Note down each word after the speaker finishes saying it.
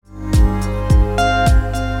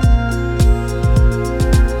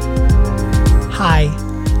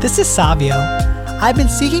This is Savio. I've been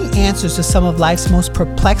seeking answers to some of life's most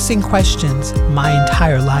perplexing questions my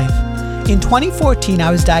entire life. In 2014,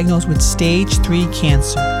 I was diagnosed with stage 3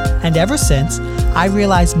 cancer, and ever since, I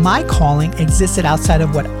realized my calling existed outside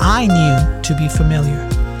of what I knew to be familiar.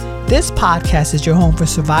 This podcast is your home for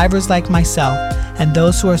survivors like myself and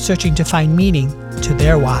those who are searching to find meaning to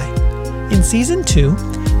their why. In Season 2,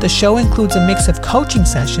 the show includes a mix of coaching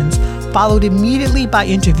sessions followed immediately by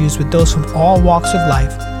interviews with those from all walks of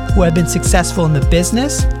life who have been successful in the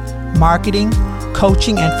business, marketing,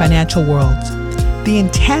 coaching, and financial worlds. The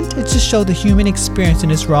intent is to show the human experience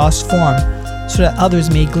in its rawest form so that others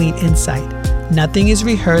may glean insight. Nothing is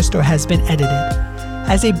rehearsed or has been edited.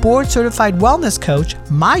 As a board-certified wellness coach,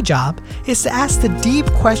 my job is to ask the deep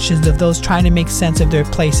questions of those trying to make sense of their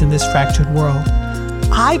place in this fractured world.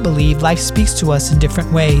 I believe life speaks to us in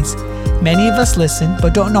different ways. Many of us listen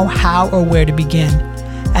but don't know how or where to begin.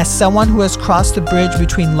 As someone who has crossed the bridge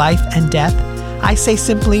between life and death, I say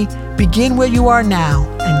simply, begin where you are now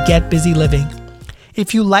and get busy living.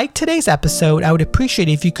 If you liked today's episode, I would appreciate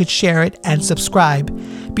it if you could share it and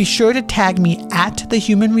subscribe. Be sure to tag me at The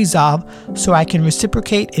Human Resolve so I can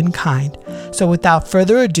reciprocate in kind. So without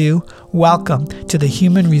further ado, welcome to the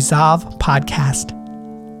Human Resolve podcast.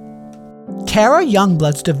 Tara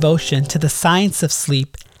Youngblood's devotion to the science of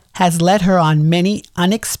sleep has led her on many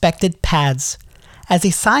unexpected paths. As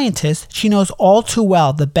a scientist, she knows all too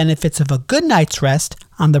well the benefits of a good night's rest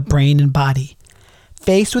on the brain and body.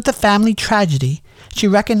 Faced with a family tragedy, she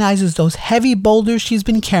recognizes those heavy boulders she's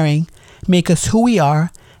been carrying make us who we are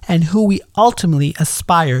and who we ultimately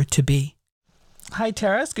aspire to be. Hi,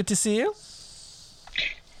 Tara. It's good to see you.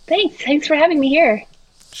 Thanks for having me here.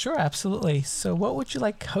 Sure, absolutely. So what would you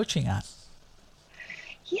like coaching on?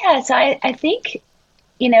 Yeah, so I think,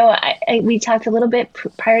 we talked a little bit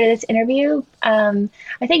prior to this interview. I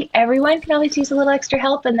think everyone can always use a little extra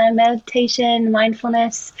help, and then meditation,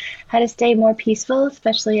 mindfulness, how to stay more peaceful,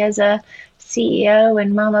 especially as a CEO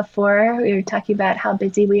and mom of 4. We were talking about how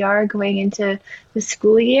busy we are going into the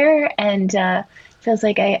school year, and feels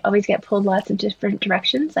like I always get pulled lots of different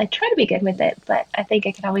directions. I try to be good with it, but I think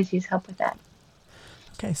I can always use help with that.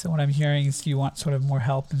 Okay, so what I'm hearing is you want sort of more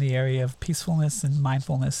help in the area of peacefulness and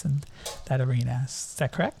mindfulness and that arena. Is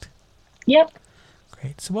that correct? Yep.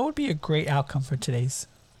 Great. So what would be a great outcome for today's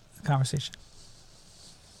conversation?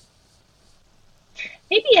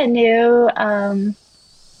 Maybe a new, I'm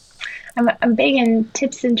big in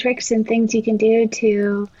tips and tricks and things you can do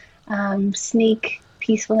to sneak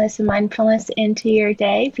peacefulness and mindfulness into your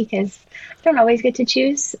day, because I don't always get to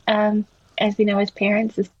choose. As we know, as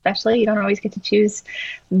parents especially, you don't always get to choose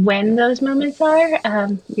when those moments are.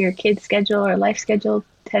 Your kid's schedule or life schedule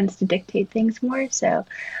tends to dictate things more. So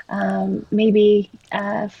maybe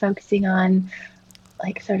focusing on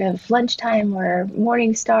like sort of lunchtime or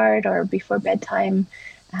morning start or before bedtime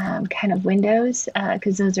kind of windows,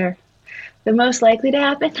 because those are the most likely to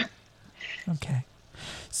happen. Okay.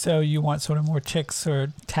 So you want sort of more tricks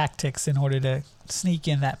or tactics in order to sneak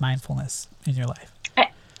in that mindfulness in your life?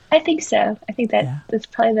 I think so. I think that's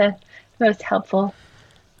probably the most helpful.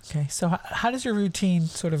 Okay. So how does your routine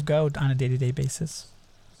sort of go on a day-to-day basis?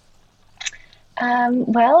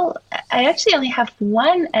 Well, I actually only have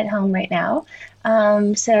one at home right now.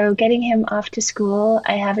 So getting him off to school,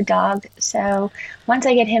 I have a dog. So once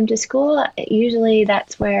I get him to school, usually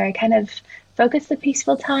that's where I kind of focus the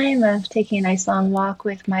peaceful time of taking a nice long walk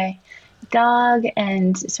with my dog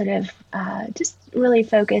and sort of just really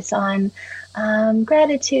focus on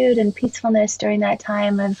gratitude and peacefulness during that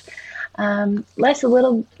time of a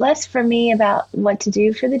little less for me about what to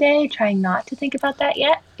do for the day, trying not to think about that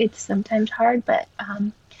yet. It's sometimes hard, but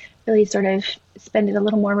really sort of spend it a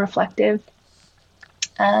little more reflective.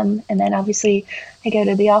 And then obviously I go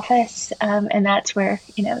to the office, and that's where,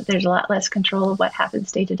 there's a lot less control of what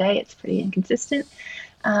happens day to day. It's pretty inconsistent.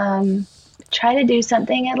 Try to do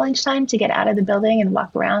something at lunchtime to get out of the building and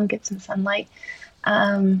walk around, get some sunlight.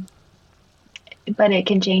 But it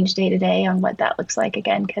can change day to day on what that looks like,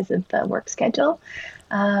 again, because of the work schedule.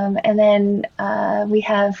 And then we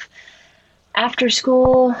have after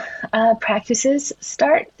school practices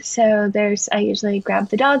start. So I usually grab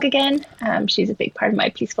the dog again. She's a big part of my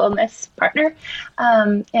peacefulness partner.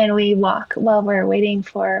 And we walk while we're waiting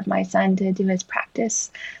for my son to do his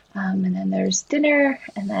practice. And then there's dinner,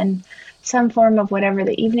 and then some form of whatever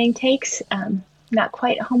the evening takes. Not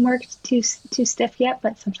quite homework too stiff yet,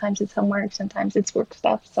 but sometimes it's homework, sometimes it's work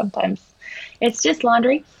stuff, sometimes it's just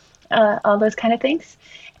laundry, all those kind of things.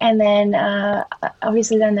 And then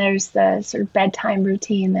obviously then there's the sort of bedtime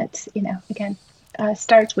routine that's, again,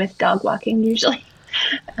 starts with dog walking usually.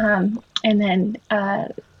 And then,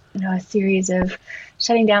 a series of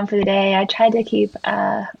shutting down for the day, I tried to keep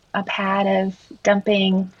a pad of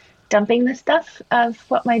dumping the stuff of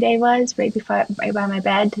what my day was right by my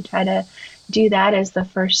bed to try to do that as the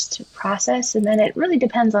first process. And then it really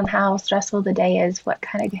depends on how stressful the day is, what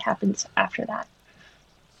kind of happens after that.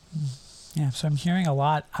 Yeah, so I'm hearing a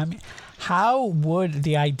lot. I mean, how would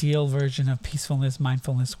the ideal version of peacefulness,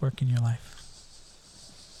 mindfulness work in your life?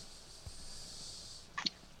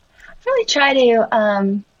 Really try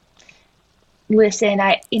to listen.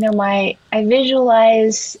 I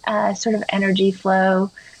visualize sort of energy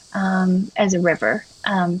flow as a river.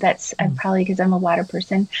 That's probably because I'm a water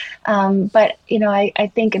person. But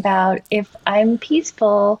I think about if I'm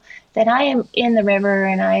peaceful, then I am in the river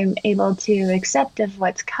and I'm able to accept of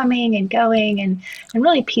what's coming and going, and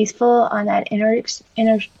really peaceful on that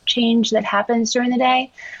interchange that happens during the day.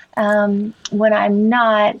 When I'm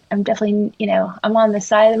not, I'm definitely, I'm on the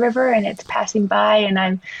side of the river and it's passing by, and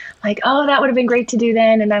I'm like, oh, that would have been great to do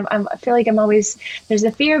then. And I feel like I'm always, there's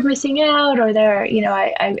a fear of missing out, or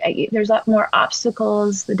there's a lot more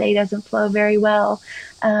obstacles. The day doesn't flow very well.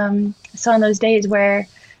 So on those days where,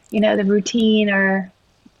 the routine or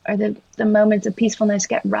the moments of peacefulness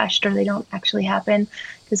get rushed, or they don't actually happen,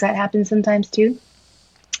 because that happens sometimes too,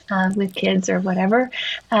 with kids or whatever,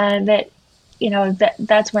 that's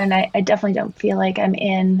when I definitely don't feel like I'm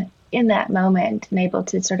in that moment and able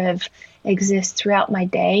to sort of exist throughout my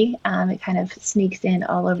day. It kind of sneaks in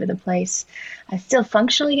all over the place. I still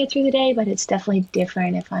functionally get through the day, but it's definitely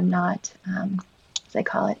different if I'm not, as I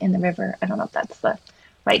call it, in the river. I don't know if that's the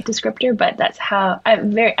right descriptor, but that's how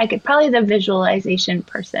I could probably the visualization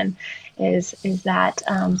person is that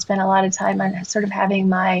spend a lot of time on sort of having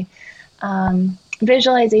my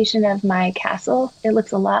visualization of my castle. It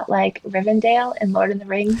looks a lot like Rivendell in Lord of the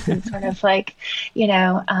Rings, and sort of like,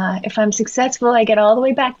 if I'm successful, I get all the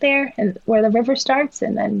way back there and where the river starts,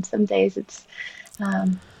 and then some days it's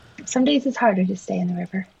harder to stay in the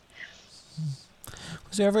river.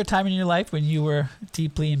 Was there ever a time in your life when you were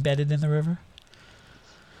deeply embedded in the river?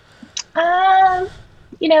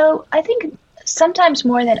 I think sometimes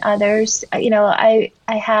more than others. I didn't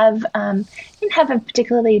have a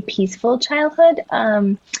particularly peaceful childhood.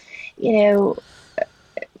 You know,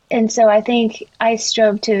 and so I think I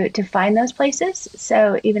strove to find those places.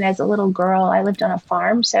 So even as a little girl, I lived on a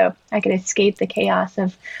farm, so I could escape the chaos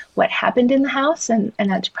of what happened in the house, and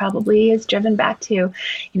that probably is driven back to,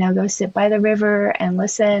 go sit by the river and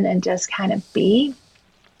listen and just kind of be.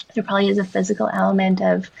 There probably is a physical element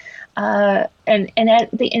of and at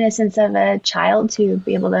the innocence of a child to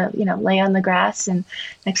be able to lay on the grass and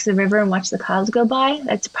next to the river and watch the clouds go by.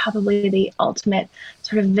 That's probably the ultimate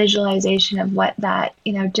sort of visualization of what that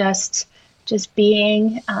just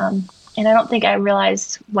being. And I don't think I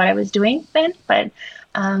realized what I was doing then, but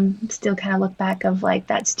still kind of look back of like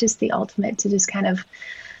that's just the ultimate, to just kind of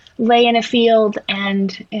lay in a field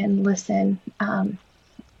and listen.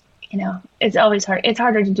 It's always hard. It's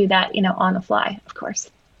harder to do that, on the fly, of course.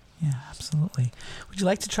 Yeah, absolutely. Would you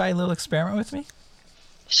like to try a little experiment with me?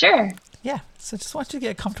 Sure. Yeah. So just want you to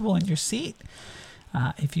get comfortable in your seat.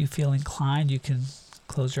 If you feel inclined, you can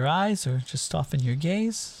close your eyes or just soften your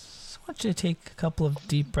gaze. Just want you to take a couple of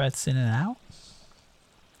deep breaths in and out.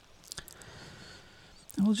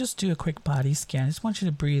 And we'll just do a quick body scan. I just want you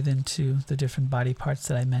to breathe into the different body parts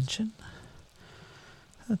that I mentioned.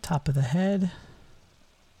 The top of the head,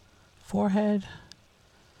 forehead,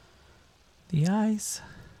 the eyes,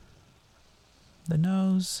 the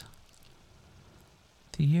nose,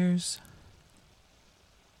 the ears,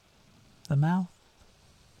 the mouth,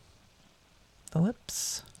 the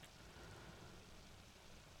lips,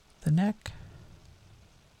 the neck,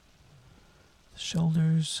 the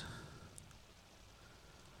shoulders,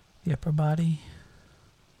 the upper body,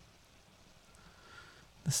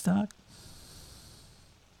 the stomach,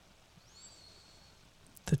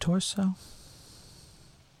 the torso,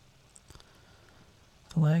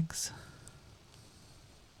 the legs,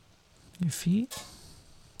 your feet.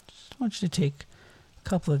 Just want you to take a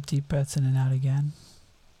couple of deep breaths in and out again.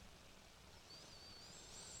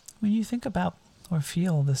 When you think about or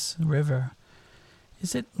feel this river,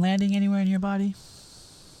 is it landing anywhere in your body?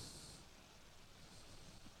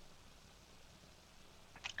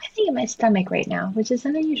 I think in my stomach right now, which is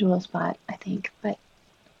an unusual spot, I think, but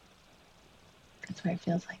that's where it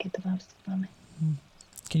feels like at the most moment.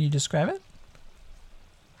 Can you describe it?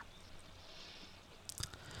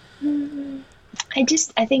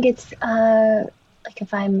 I think it's like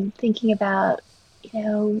if I'm thinking about,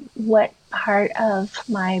 what part of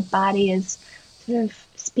my body is sort of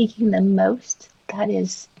speaking the most, that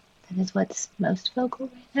is what's most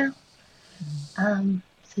vocal right now.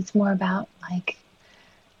 So it's more about like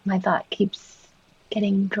my thought keeps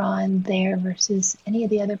getting drawn there versus any of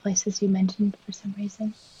the other places you mentioned for some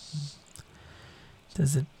reason.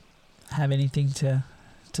 Does it have anything to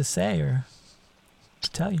say or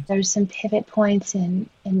to tell you? There's some pivot points in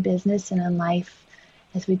business and in life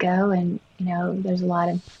as we go, and there's a lot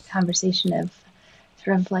of conversation of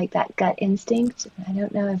sort of like that gut instinct. I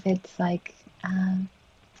don't know if it's like trying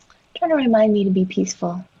to remind me to be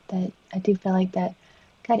peaceful. That I do feel like that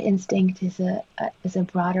gut instinct is a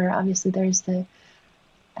broader. Obviously, there's the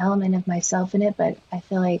element of myself in it, but I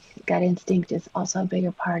feel like gut instinct is also a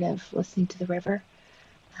bigger part of listening to the river.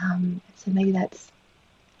 So maybe that's,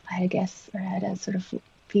 if I had to guess or had a sort of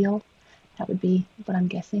feel, that would be what I'm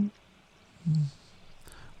guessing.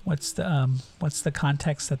 What's the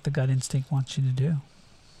context that the gut instinct wants you to do?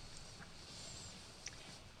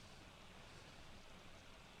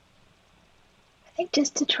 I think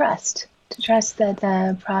just to trust that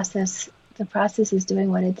the process is doing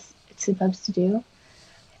what it's supposed to do.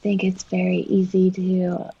 I think it's very easy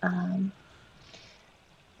to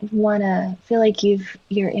want to feel like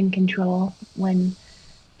you're in control when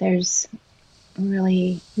there's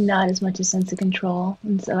really not as much a sense of control.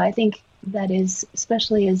 And so I think that is,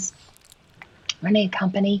 especially as running a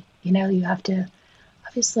company, you have to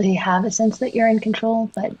obviously have a sense that you're in control,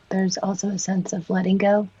 but there's also a sense of letting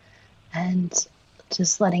go and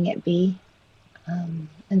just letting it be.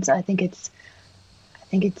 And so I think it's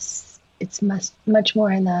much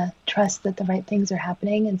more in the trust that the right things are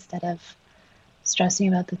happening instead of stressing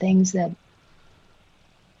about the things that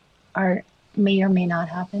may or may not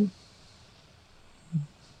happen.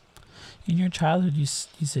 In your childhood, you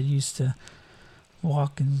said you used to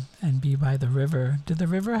walk and be by the river. Did the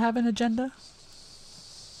river have an agenda?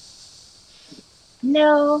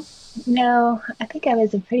 No, no. I think I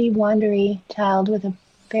was a pretty wandery child with a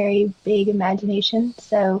very big imagination.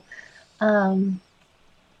 So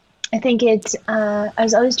I think I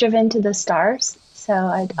was always driven to the stars. So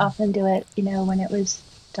I'd often do it, when it was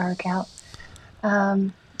dark out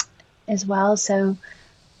as well. So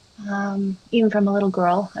even from a little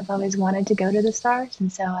girl, I've always wanted to go to the stars.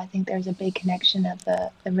 And so I think there's a big connection of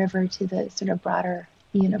the river to the sort of broader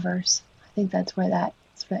universe. I think that's where that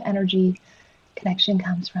sort of energy connection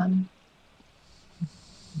comes from.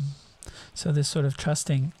 So this sort of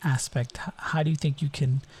trusting aspect, how do you think you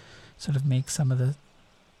can sort of make some of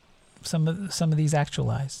these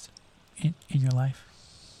actualized in your life?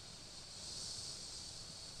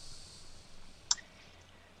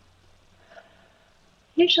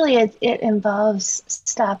 Usually it involves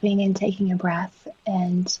stopping and taking a breath.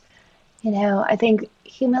 And, I think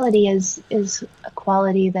humility is a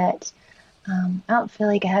quality that I don't feel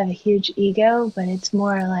like I have a huge ego, but it's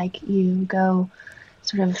more like you go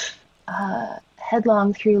sort of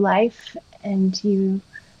headlong through life and you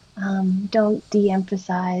don't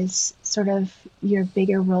de-emphasize sort of your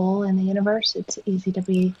bigger role in the universe. It's easy to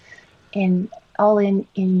be all in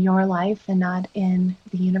your life and not in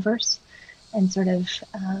the universe, and sort of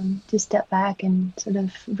to step back and sort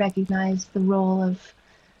of recognize the role of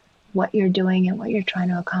what you're doing and what you're trying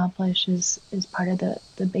to accomplish is part of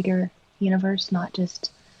the bigger universe, not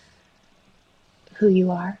just who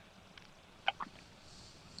you are.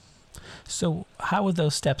 So how would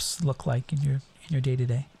those steps look like in your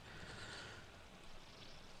day-to-day?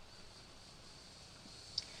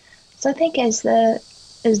 So I think as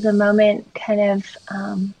the moment kind of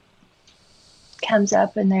comes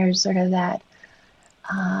up and there's sort of that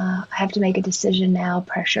I have to make a decision now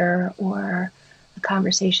pressure, or a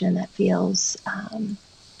conversation that feels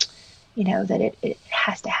that it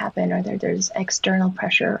has to happen, or there's external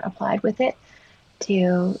pressure applied with it,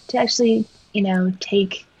 to actually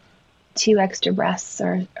take two extra breaths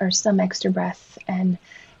or some extra breaths and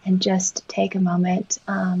just take a moment.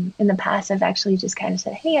 In the past, I've actually just kind of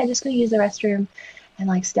said, hey, I'm just going to use the restroom, and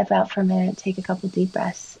like step out for a minute, take a couple deep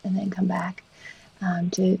breaths, and then come back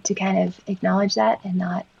to kind of acknowledge that and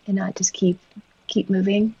not just keep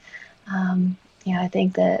moving. I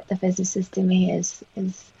think that the physicist in me is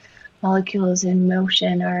molecules in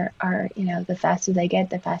motion are the faster they get,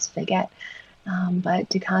 the faster they get. But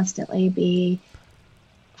to constantly be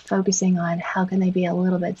focusing on how can they be a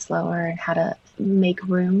little bit slower and how to make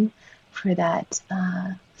room for that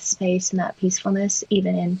space and that peacefulness,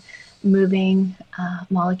 even in moving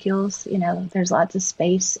molecules. There's lots of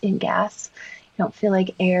space in gas. You don't feel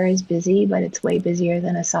like air is busy, but it's way busier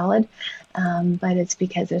than a solid. But it's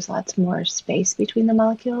because there's lots more space between the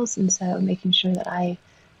molecules. And so making sure that I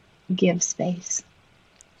give space.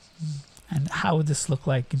 And how would this look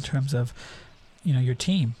like in terms of, your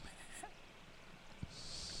team?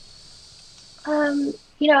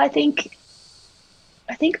 I think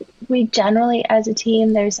I think we generally, as a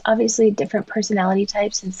team, there's obviously different personality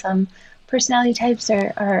types, and some personality types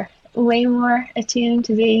are way more attuned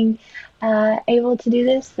to being able to do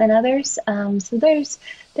this than others. So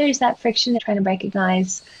there's that friction trying to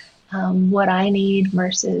recognize what I need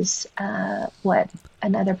versus what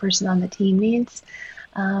another person on the team needs.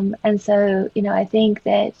 And so, I think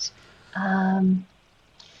that um,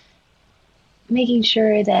 making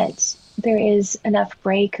sure that there is enough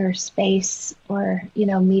break or space or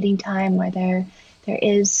meeting time where there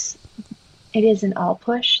is it isn't all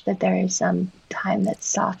push, that there is some time that's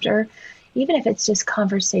softer, even if it's just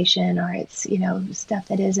conversation or it's stuff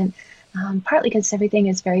that isn't partly because everything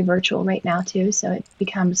is very virtual right now too, so it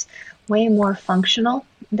becomes way more functional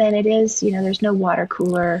than it is. There's no water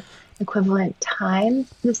cooler equivalent time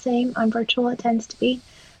the same on virtual. It tends to be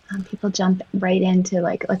people jump right into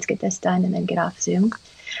like, let's get this done and then get off Zoom.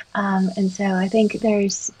 And so I think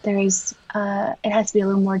there's it has to be a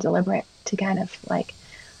little more deliberate to kind of like,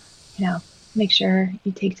 make sure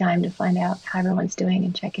you take time to find out how everyone's doing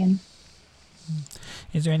and check in.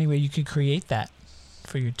 Is there any way you could create that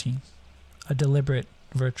for your team? A deliberate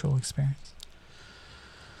virtual experience?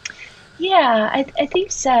 Yeah, I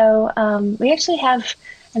think so. We actually have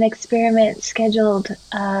an experiment scheduled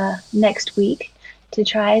next week to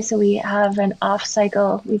try. So we have an off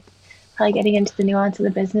cycle. We probably getting into the nuance of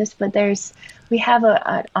the business, but we have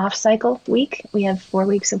an off cycle week. We have 4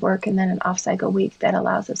 weeks of work and then an off cycle week that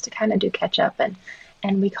allows us to kind of do catch up,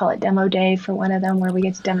 and we call it demo day for one of them, where we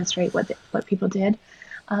get to demonstrate what people did.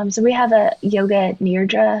 So we have a yoga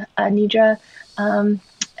nidra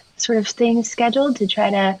sort of thing scheduled to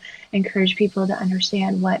try to encourage people to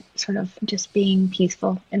understand what sort of just being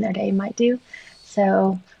peaceful in their day might do.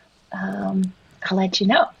 So I'll let you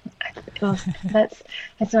know. Well, that's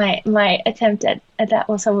my attempt at that.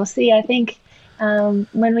 Well, so we'll see. I think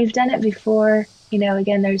when we've done it before,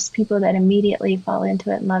 again, there's people that immediately fall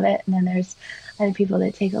into it and love it, and then there's other people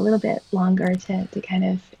that take a little bit longer to kind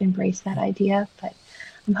of embrace that idea. But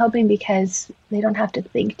I'm hoping because they don't have to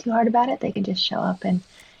think too hard about it, they can just show up and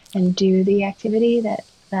do the activity, that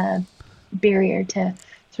the barrier to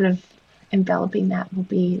sort of enveloping that will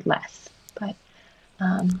be less. But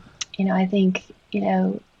I think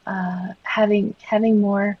having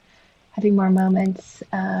more moments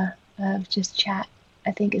of just chat,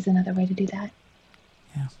 I think, is another way to do that.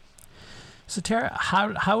 Yeah. So Tara,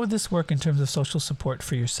 how would this work in terms of social support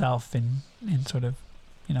for yourself and sort of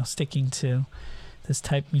sticking to this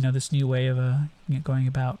type, this new way of going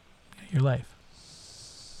about your life?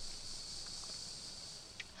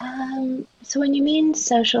 So when you mean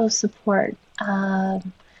social support,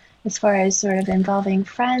 as far as sort of involving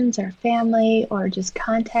friends or family or just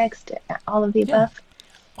context, all of the above?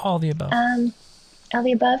 All the above. All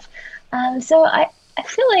the above. So I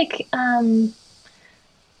feel like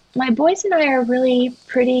my boys and I are really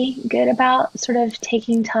pretty good about sort of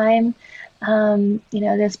taking time,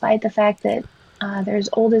 despite the fact that there's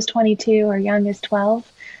old as 22 or young as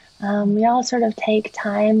 12. We all sort of take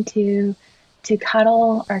time to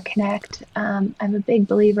cuddle or connect. I'm a big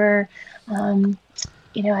believer.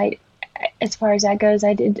 I as far as that goes,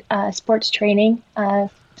 I did sports training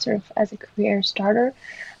sort of as a career starter,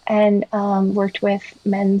 and worked with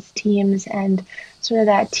men's teams, and sort of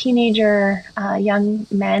that teenager young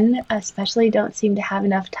men especially don't seem to have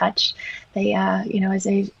enough touch. They as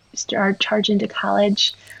they start charging to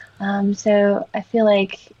college. So I feel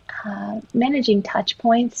like managing touch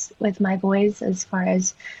points with my boys, as far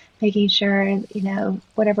as making sure,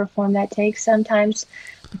 whatever form that takes. Sometimes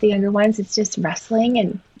with the younger ones, it's just wrestling,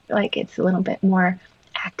 and like it's a little bit more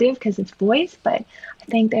active because it's boys. But I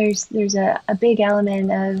think there's a big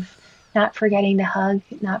element of not forgetting to hug,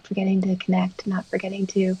 not forgetting to connect, not forgetting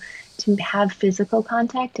to have physical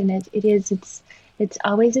contact. And it's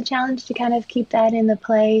always a challenge to kind of keep that in the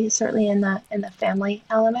play, certainly in the family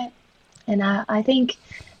element. And I think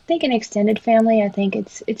an extended family, I think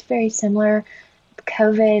it's very similar.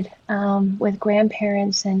 COVID with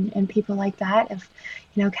grandparents and people like that, have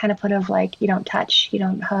kind of put of like, you don't touch, you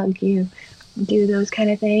don't hug, you do those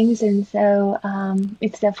kind of things. And so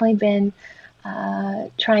it's definitely been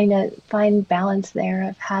trying to find balance there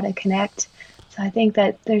of how to connect. So I think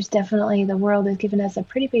that there's definitely, the world has given us a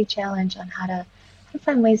pretty big challenge on how to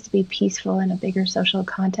find ways to be peaceful in a bigger social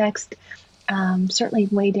context. Certainly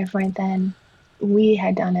way different than we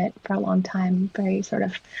had done it for a long time. Very sort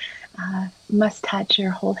of must touch or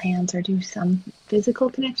hold hands or do some physical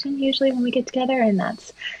connection usually when we get together, and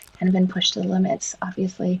that's kind of been pushed to the limits,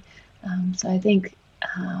 obviously. So I think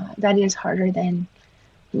that is harder than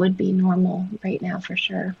would be normal right now, for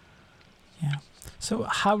sure. Yeah. So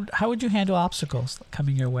how would you handle obstacles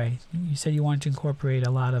coming your way? You said you wanted to incorporate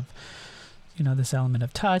a lot of, this element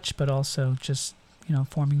of touch, but also just,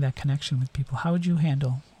 forming that connection with people. How would you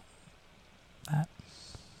handle that?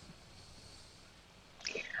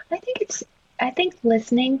 I think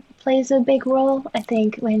listening plays a big role. I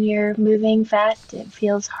think when you're moving fast, it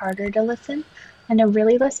feels harder to listen and to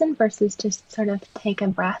really listen versus just sort of take a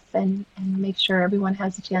breath and make sure everyone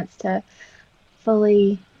has a chance to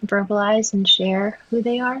fully verbalize and share who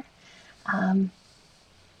they are. Um,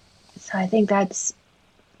 so I think that's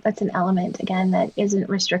an element again that isn't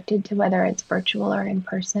restricted to whether it's virtual or in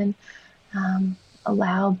person. Um,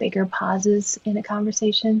 Allow bigger pauses in a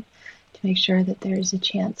conversation to make sure that there's a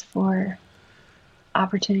chance for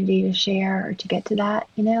opportunity to share or to get to that,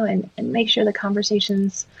 and make sure the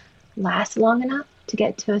conversations last long enough to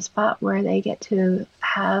get to a spot where they get to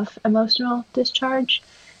have emotional discharge.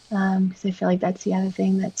 Because I feel like that's the other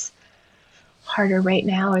thing that's harder right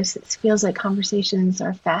now is it feels like conversations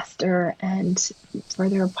are faster and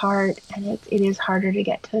further apart, and it is harder to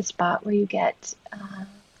get to a spot where you get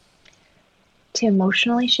to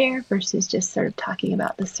emotionally share versus just sort of talking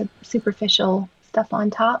about the superficial stuff on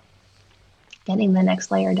top. Getting the next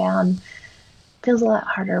layer down feels a lot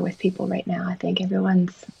harder with people right now. I think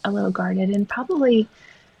everyone's a little guarded, and probably,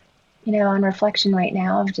 on reflection right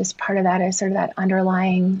now, of just part of that is sort of that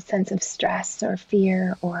underlying sense of stress or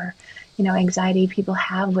fear or, anxiety people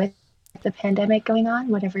have with the pandemic going on,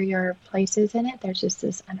 whatever your place is in it. There's just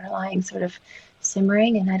this underlying sort of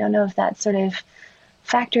simmering. And I don't know if that's sort of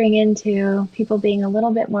factoring into people being a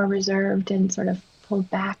little bit more reserved and sort of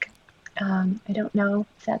pulled back. I don't know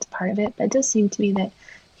if that's part of it, but it does seem to me that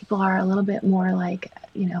people are a little bit more like,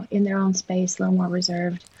 in their own space, a little more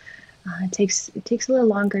reserved. It takes a little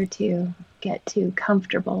longer to get too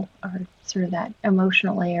comfortable or sort of that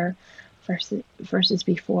emotional layer versus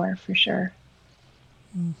before, for sure.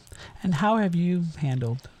 And how have you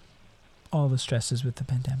handled all the stresses with the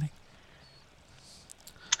pandemic?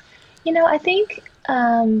 I think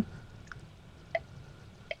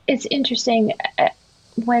it's interesting.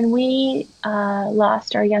 When we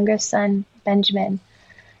lost our youngest son, Benjamin,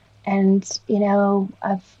 and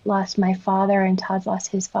I've lost my father and Todd's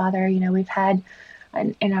lost his father. We've had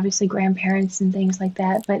and obviously grandparents and things like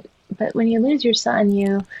that, but when you lose your son,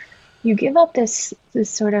 you give up this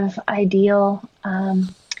sort of ideal,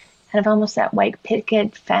 kind of almost that white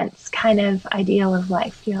picket fence kind of ideal of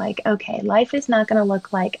life. You're like, okay, life is not going to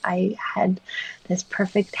look like I had this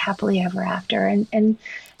perfect happily ever after, and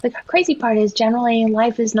the crazy part is generally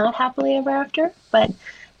life is not happily ever after, but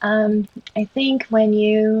I think when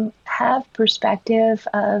you have perspective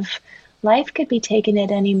of life could be taken at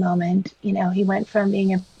any moment. He went from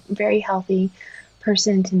being a very healthy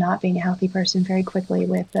person to not being a healthy person very quickly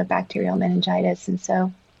with the bacterial meningitis. And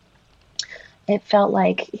so it felt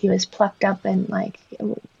like he was plucked up, and like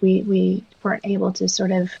we weren't able to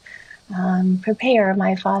sort of prepare.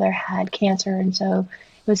 My father had cancer, and so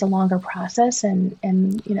it was a longer process and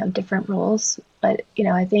different rules. But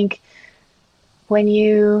I think when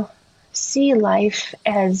you see life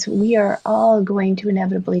as we are all going to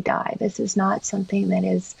inevitably die, this is not something that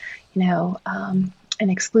is, an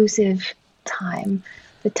exclusive time.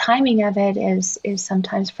 The timing of it is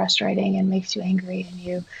sometimes frustrating and makes you angry, and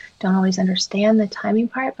you don't always understand the timing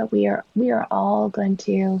part. But we are all going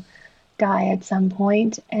to die at some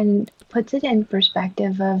point, and puts it in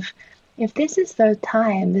perspective of if this is the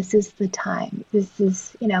time, this is the time. This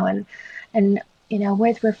is and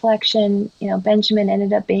with reflection, Benjamin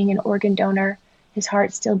ended up being an organ donor. His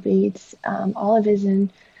heart still beats. All of his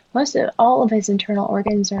internal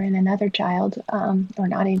organs are in another child, or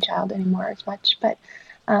not a child anymore as much. But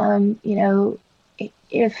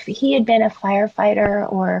if he had been a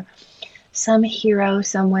firefighter or some hero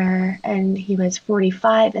somewhere, and he was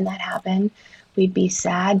 45 and that happened, we'd be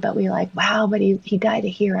sad. But we like, wow, but he died a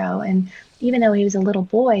hero. And even though he was a little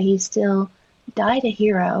boy, he still died a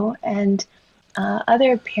hero. And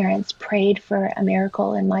other parents prayed for a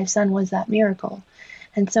miracle, and my son was that miracle.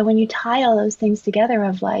 And so when you tie all those things together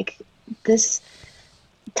of like, this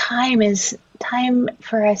time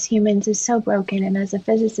for us humans is so broken, and as a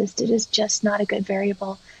physicist, it is just not a good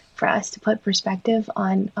variable for us to put perspective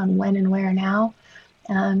on when and where now.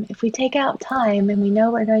 If we take out time and we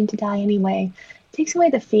know we're going to die anyway, it takes away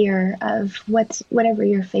the fear of whatever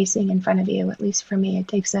you're facing in front of you. At least for me, it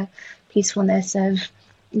takes a peacefulness of,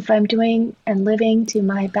 if I'm doing and living to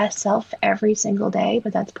my best self every single day,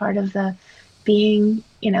 but that's part of the being,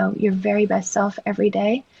 your very best self every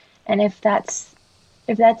day. And if that's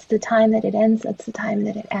the time that it ends, that's the time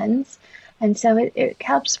that it ends. And so it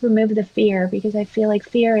helps remove the fear, because I feel like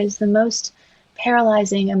fear is the most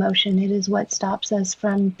paralyzing emotion. It is what stops us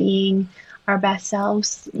from being our best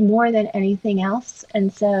selves more than anything else.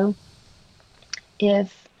 And so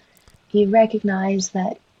if you recognize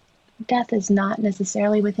that death is not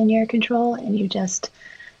necessarily within your control and you just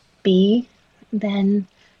be, then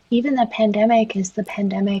even the pandemic is the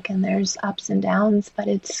pandemic and there's ups and downs, but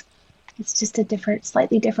it's just a different,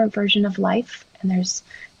 slightly different version of life, and there's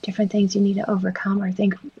different things you need to overcome or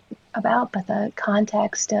think about. But the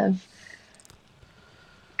context of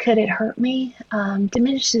could it hurt me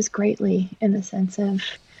diminishes greatly in the sense of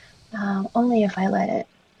only if I let it.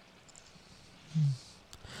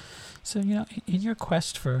 So, in your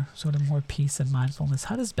quest for sort of more peace and mindfulness,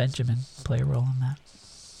 how does Benjamin play a role in that?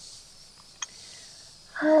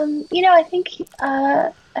 I think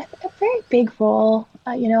a very big role.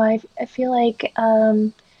 I feel like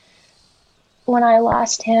when I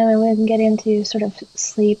lost him, and we can get into sort of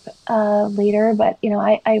sleep later, but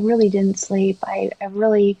I really didn't sleep. I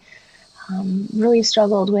really really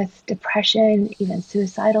struggled with depression, even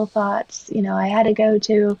suicidal thoughts. I had to go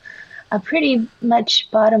to a pretty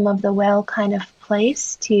much bottom of the well kind of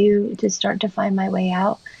place to start to find my way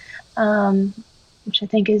out, which I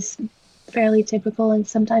think is fairly typical and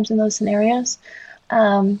sometimes in those scenarios.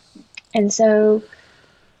 And so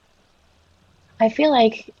I feel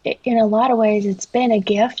like in a lot of ways it's been a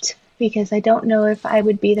gift, because I don't know if I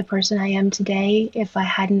would be the person I am today if I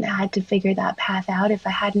hadn't had to figure that path out, if I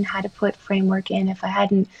hadn't had to put framework in, if I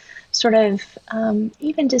hadn't sort of,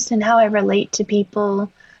 even just in how I relate to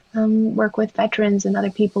people, work with veterans and other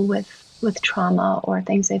people with trauma or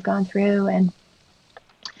things they've gone through, and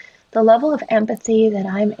the level of empathy that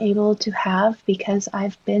I'm able to have because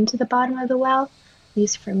I've been to the bottom of the well, at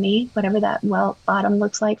least for me, whatever that well bottom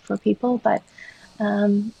looks like for people, but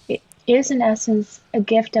it is in essence a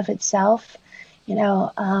gift of itself.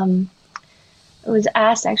 I was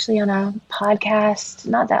asked actually on a podcast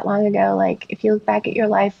not that long ago, like, if you look back at your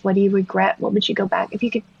life, what do you regret? What would you go back? If you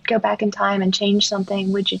could go back in time and change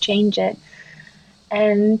something, would you change it?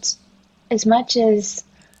 And as much as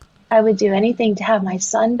I would do anything to have my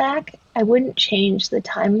son back, I wouldn't change the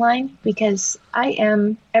timeline, because I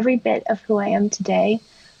am every bit of who I am today.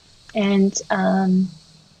 And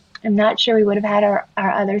I'm not sure we would have had our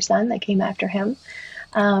other son that came after him.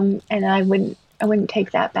 And I wouldn't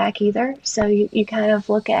take that back either. So you kind of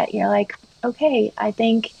look at, you're like, okay, I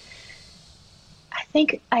think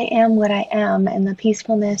I am what I am, and the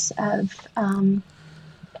peacefulness of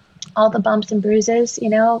all the bumps and bruises.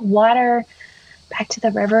 Water back to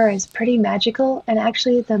the river is pretty magical, and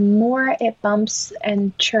actually the more it bumps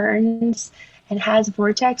and churns and has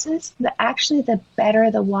vortexes, the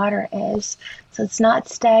better the water is. So it's not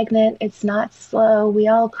stagnant, it's not slow. We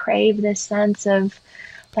all crave this sense of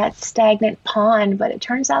that stagnant pond, but it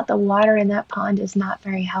turns out the water in that pond is not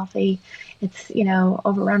very healthy. It's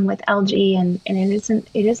overrun with algae, and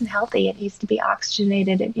it isn't healthy. It needs to be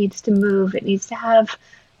oxygenated, it needs to move, it needs to have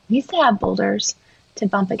boulders to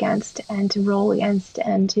bump against and to roll against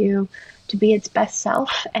and to be its best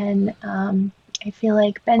self. And I feel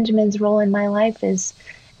like Benjamin's role in my life is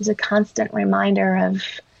a constant reminder of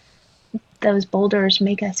those boulders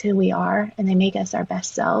make us who we are, and they make us our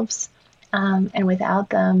best selves. And without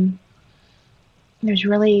them, you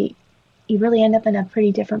really end up in a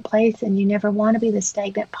pretty different place, and you never want to be the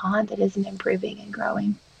stagnant pond that isn't improving and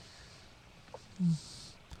growing.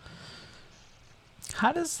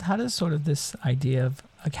 How does sort of this idea of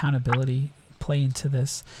accountability play into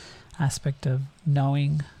this aspect of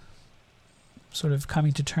knowing, sort of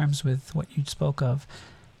coming to terms with what you spoke of,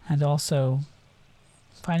 and also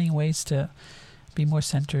finding ways to be more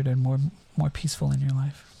centered and more peaceful in your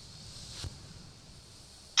life?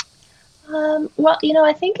 Well,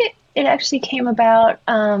 I think it actually came about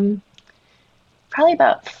probably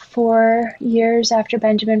about 4 years after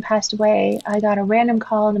Benjamin passed away. I got a random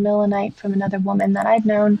call in the middle of the night from another woman that I'd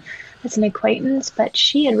known as an acquaintance, but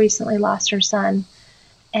she had recently lost her son.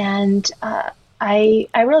 And I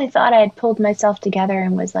really thought I had pulled myself together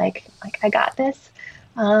and was like I got this.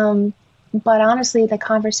 But honestly, the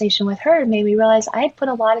conversation with her made me realize I had put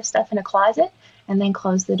a lot of stuff in a closet and then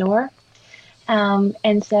closed the door.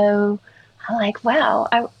 And so I'm like, wow,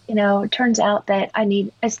 it turns out that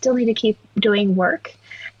I still need to keep doing work.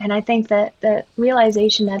 And I think that the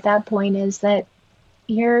realization at that point is that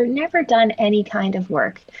you're never done any kind of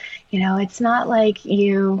work. It's not like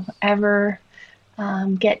you ever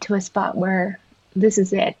get to a spot where this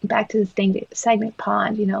is it, back to this thing, stagnant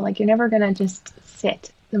pond, like you're never going to just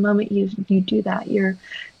sit. The moment you do that, you're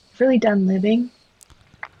really done living.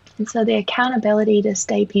 And so the accountability to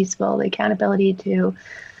stay peaceful, the accountability to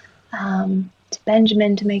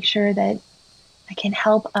Benjamin, to make sure that I can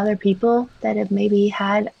help other people that have maybe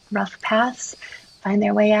had rough paths find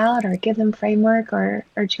their way out, or give them framework, or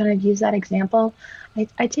kind of use that example.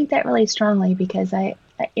 I take that really strongly, because it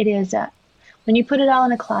is when you put it all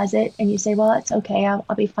in a closet and you say, well, it's okay, I'll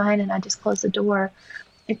be fine, and I just close the door,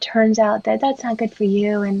 it turns out that that's not good for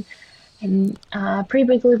you. And pretty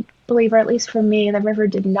big believer, at least for me, the river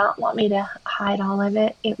did not want me to hide all of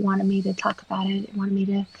it. It wanted me to talk about it. It wanted me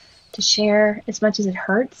to share, as much as it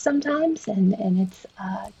hurts sometimes, and it's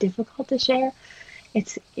difficult to share.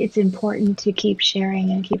 It's important to keep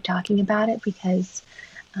sharing and keep talking about it, because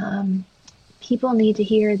people need to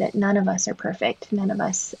hear that none of us are perfect. None of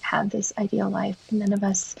us have this ideal life. None of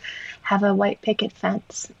us have a white picket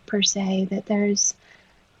fence per se. That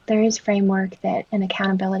there is framework that and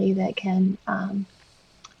accountability that can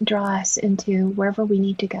draw us into wherever we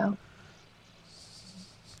need to go.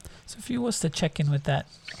 So if you was to check in with that,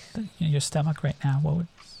 your stomach right now,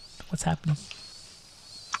 what's happening?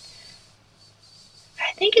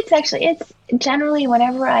 I think it's generally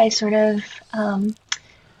whenever I sort of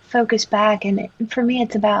focus back, and for me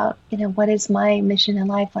it's about, what is my mission in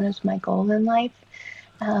life, what is my goal in life,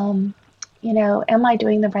 am I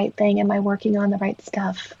doing the right thing, am I working on the right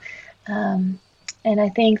stuff, and I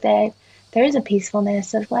think that there is a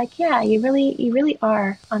peacefulness of like, yeah, you really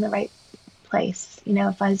are on the right place.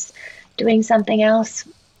 If I was doing something else,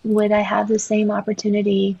 would I have the same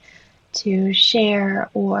opportunity to share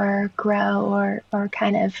or grow, or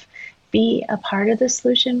kind of be a part of the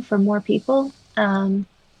solution for more people?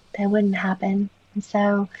 That wouldn't happen. And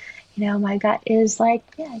so, my gut is like,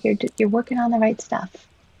 yeah, you're working on the right stuff.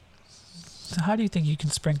 So how do you think you can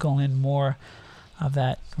sprinkle in more of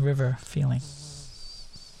that river feeling?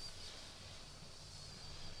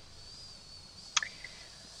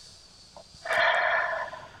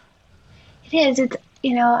 It is.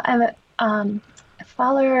 I'm a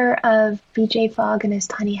follower of BJ Fogg and his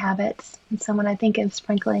tiny habits. And so when I think of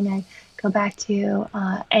sprinkling, I go back to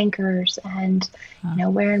anchors, and,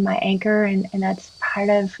 wearing my anchor. And that's part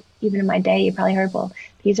of, even in my day, you probably heard, well,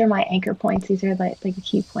 these are my anchor points. These are like the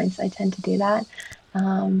key points. I tend to do that.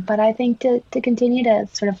 But I think to continue to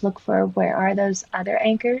sort of look for where are those other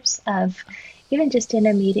anchors of, even just in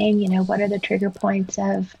a meeting, what are the trigger points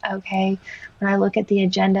of, okay, when I look at the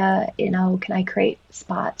agenda, can I create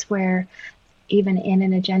spots where even in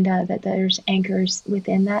an agenda that there's anchors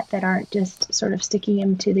within that aren't just sort of sticking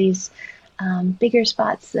them to these bigger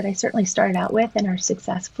spots that I certainly started out with and are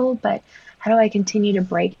successful, but how do I continue to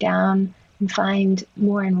break down and find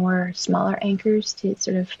more and more smaller anchors to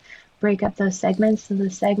sort of break up those segments, so the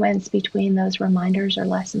segments between those reminders are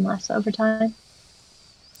less and less over time.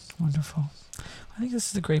 Wonderful. I think this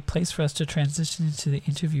is a great place for us to transition into the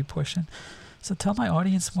interview portion. So tell my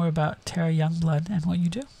audience more about Tara Youngblood and what you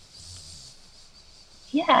do.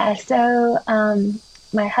 Yeah, so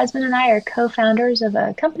my husband and I are co-founders of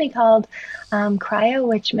a company called Cryo,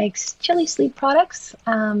 which makes chilly sleep products,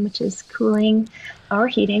 which is cooling or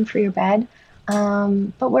heating for your bed.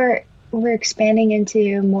 But we're expanding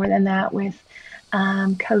into more than that with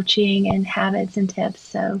coaching and habits and tips.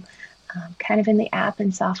 So kind of in the app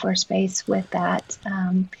and software space with that,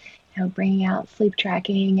 bringing out sleep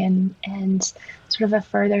tracking and sort of a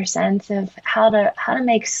further sense of how to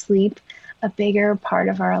make sleep a bigger part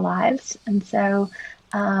of our lives. And so,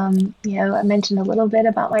 I mentioned a little bit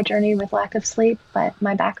about my journey with lack of sleep, but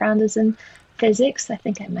my background is in physics. I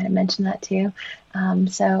think I might have mentioned that too.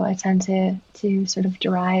 So I tend to sort of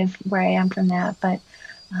derive where I am from that. But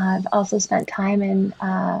I've also spent time in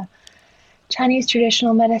Chinese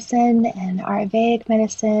traditional medicine and Ayurvedic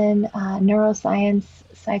medicine, neuroscience,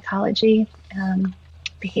 psychology,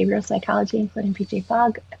 behavioral psychology, including PJ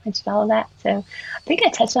Fogg. I mentioned all of that. So I think I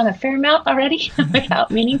touched on a fair amount already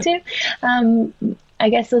without meaning to. I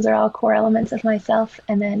guess those are all core elements of myself.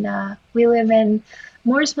 And then we live in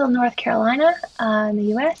Mooresville, North Carolina, in the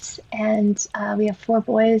U.S., and we have 4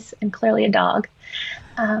 boys and clearly a dog.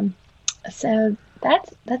 So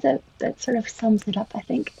that sort of sums it up, I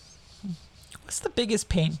think. What's the biggest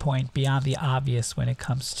pain point beyond the obvious when it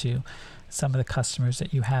comes to some of the customers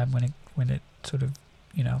that you have when it sort of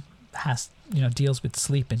deals with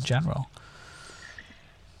sleep in general?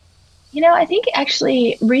 I think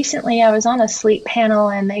actually recently I was on a sleep panel,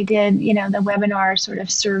 and they did, the webinar sort of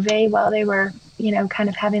survey while they were, kind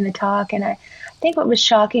of having the talk. And I think what was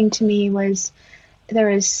shocking to me was there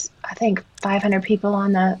was, I think, 500 people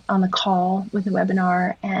on the call with the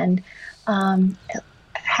webinar, and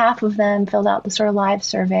half of them filled out the sort of live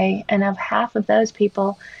survey. And of half of those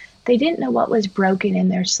people, they didn't know what was broken in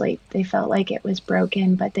their sleep. They felt like it was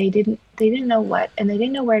broken, but they didn't know what, and they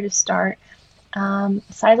didn't know where to start. A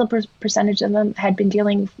sizable percentage of them had been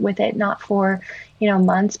dealing with it not for,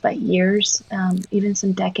 months, but years, even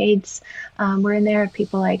some decades. We're in there.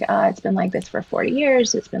 People like, it's been like this for 40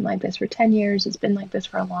 years. It's been like this for 10 years. It's been like this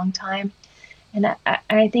for a long time. And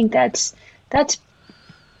I think that's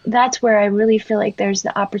where I really feel like there's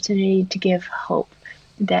the opportunity to give hope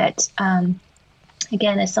that,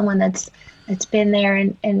 again, as someone that's been there,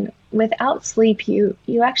 and without sleep, you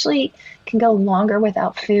actually can go longer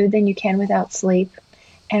without food than you can without sleep.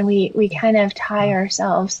 And we kind of tie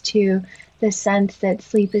ourselves to the sense that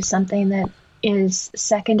sleep is something that is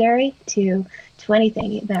secondary to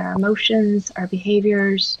anything, that our emotions, our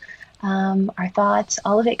behaviors, our thoughts,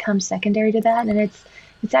 all of it comes secondary to that. And it's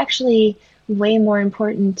actually way more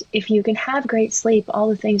important if you can have great sleep, all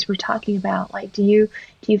the things we're talking about. Like, do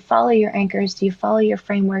you follow your anchors? Do you follow your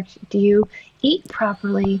framework? Do you eat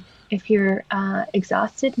properly? If you're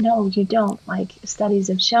exhausted, no, you don't. Like, studies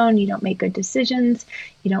have shown, you don't make good decisions,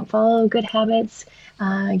 you don't follow good habits,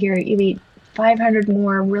 you eat 500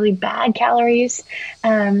 more really bad calories.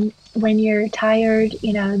 When you're tired,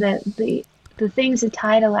 the things that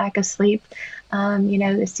tie to lack of sleep, the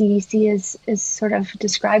CDC is sort of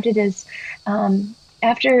described it as,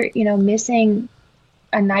 after, missing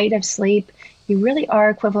a night of sleep, you really are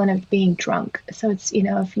equivalent of being drunk. So it's,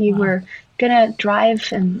 if you were gonna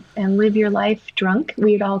drive and live your life drunk,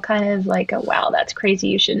 we'd all kind of like go, wow, that's crazy,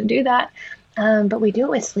 you shouldn't do that. But we do it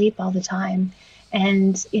with sleep all the time.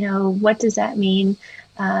 And, what does that mean?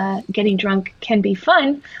 Getting drunk can be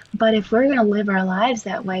fun, but if we're going to live our lives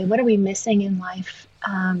that way, what are we missing in life,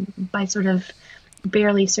 by sort of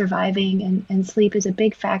barely surviving? And sleep is a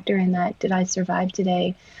big factor in that. Did I survive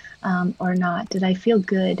today, or not? Did I feel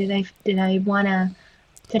good? Did I want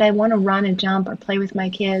to run and jump or play with my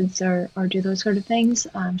kids, or do those sort of things?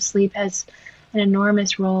 Sleep has an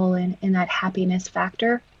enormous role in that happiness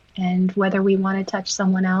factor. And whether we want to touch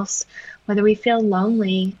someone else, whether we feel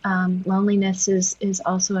lonely, loneliness is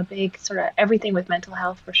also a big sort of everything with mental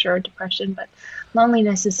health, for sure, depression, but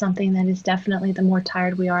loneliness is something that is definitely, the more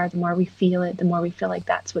tired we are, the more we feel it, the more we feel like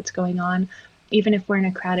that's what's going on. Even if we're in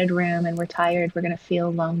a crowded room and we're tired, we're going to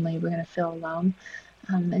feel lonely, we're going to feel alone.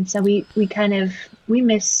 And so we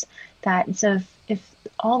miss that. And so if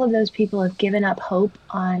all of those people have given up hope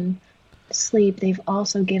on sleep, they've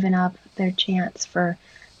also given up their chance for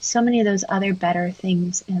so many of those other better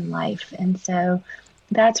things in life. And so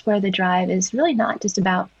that's where the drive is really not just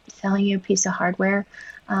about selling you a piece of hardware.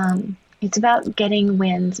 It's about getting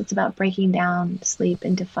wins. It's about breaking down sleep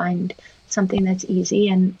and to find something that's easy.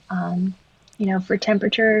 And, for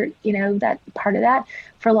temperature, that part of that,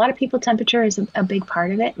 for a lot of people, temperature is a big part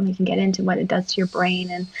of it. And we can get into what it does to your brain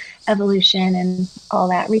and evolution and all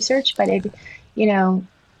that research. But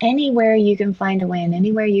anywhere you can find a win,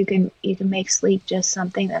 anywhere you can make sleep just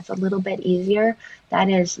something that's a little bit easier, that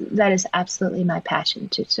is absolutely my passion,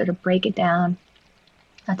 to sort of break it down.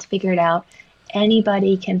 Let's figure it out.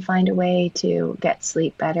 Anybody can find a way to get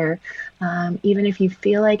sleep better, even if you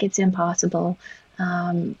feel like it's impossible.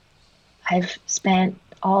 I've spent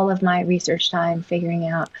all of my research time figuring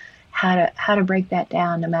out how to break that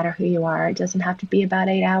down, no matter who you are. It doesn't have to be about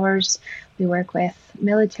 8 hours. We work with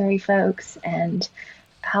military folks and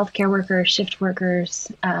healthcare workers, shift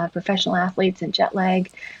workers, professional athletes, and jet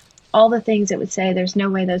lag, all the things that would say there's no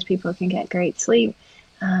way those people can get great sleep.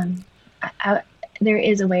 There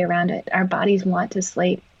is a way around it. Our bodies want to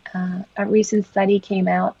sleep. A recent study came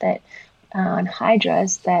out that on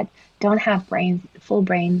hydras that don't have full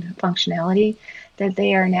brain functionality, that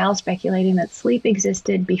they are now speculating that sleep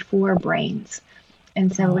existed before brains.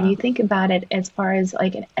 And so when you think about it as far as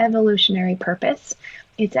like an evolutionary purpose,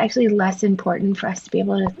 it's actually less important for us to be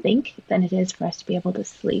able to think than it is for us to be able to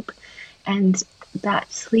sleep. And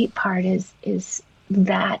that sleep part is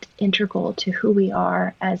that integral to who we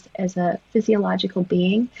are as a physiological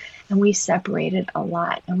being. And we separate it a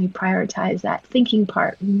lot, and we prioritize that thinking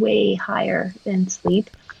part way higher than sleep.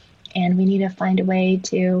 And we need to find a way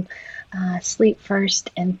to sleep first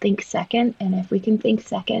and think second. And if we can think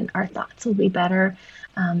second, our thoughts will be better.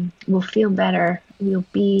 We'll feel better. We'll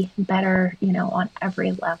be better, on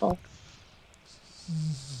every level.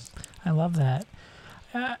 I love that.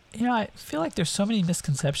 I feel like there's so many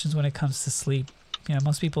misconceptions when it comes to sleep.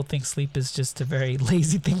 Most people think sleep is just a very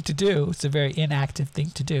lazy thing to do. It's a very inactive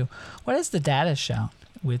thing to do. What has the data shown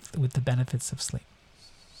with the benefits of sleep?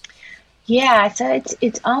 Yeah, so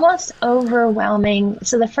it's almost overwhelming.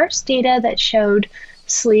 So the first data that showed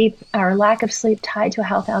sleep or lack of sleep tied to a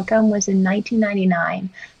health outcome was in 1999.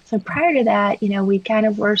 So prior to that, we kind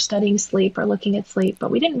of were studying sleep or looking at sleep,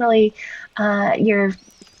 but we didn't really, your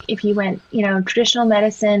if you went, traditional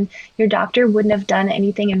medicine, your doctor wouldn't have done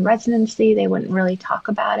anything in residency. They wouldn't really talk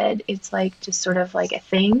about it. It's like just sort of like a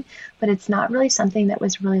thing, but it's not really something that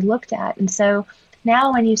was really looked at. And so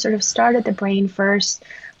now when you sort of start at the brain first,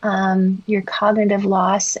 your cognitive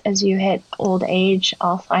loss as you hit old age,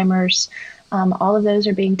 Alzheimer's, all of those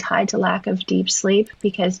are being tied to lack of deep sleep,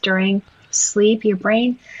 because during sleep, your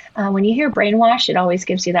brain, when you hear brainwash, it always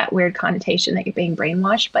gives you that weird connotation that you're being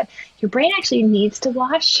brainwashed, but your brain actually needs to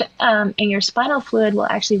wash, and your spinal fluid will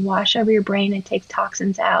actually wash over your brain and take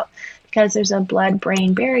toxins out, because there's a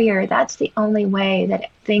blood-brain barrier. That's the only way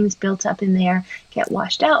that things built up in there get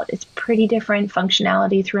washed out. It's pretty different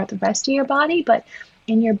functionality throughout the rest of your body, but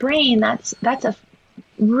in your brain, that's a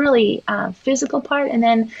really physical part. And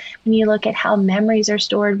then when you look at how memories are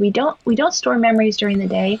stored, we don't store memories during the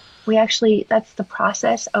day. We actually, that's the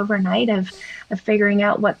process overnight of figuring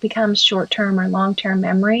out what becomes short-term or long-term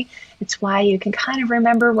memory. It's why you can kind of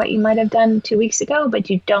remember what you might have done 2 weeks ago, but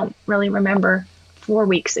you don't really remember 4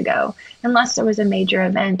 weeks ago, unless there was a major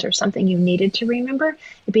event or something you needed to remember.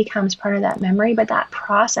 It becomes part of that memory, but that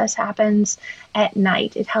process happens at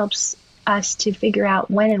night. It helps us to figure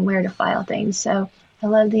out when and where to file things. So I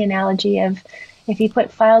love the analogy of, if you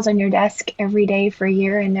put files on your desk every day for a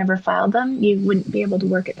year and never filed them, you wouldn't be able to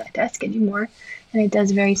work at that desk anymore. And it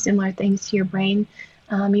does very similar things to your brain.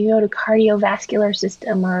 You go to cardiovascular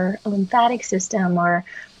system or lymphatic system or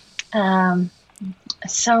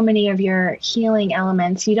so many of your healing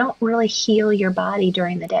elements. You don't really heal your body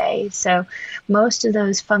during the day. So most of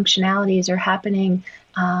those functionalities are happening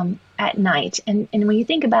at night. And when you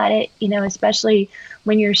think about it, especially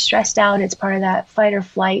when you're stressed out, it's part of that fight or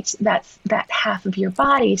flight, that's that half of your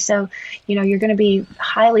body. So, you're going to be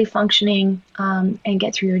highly functioning and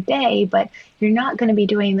get through your day, but you're not going to be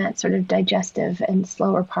doing that sort of digestive and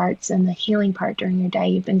slower parts and the healing part during your day.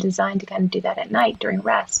 You've been designed to kind of do that at night during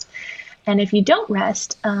rest. And if you don't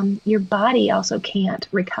rest, your body also can't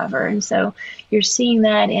recover. And so you're seeing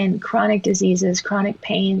that in chronic diseases, chronic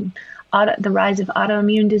pain, the rise of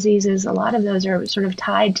autoimmune diseases. A lot of those are sort of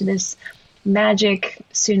tied to this magic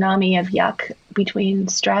tsunami of yuck between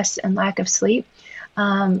stress and lack of sleep.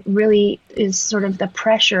 Really is sort of the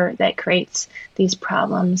pressure that creates these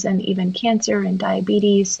problems, and even cancer and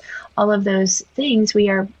diabetes, all of those things, we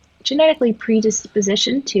are genetically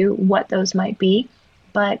predispositioned to what those might be.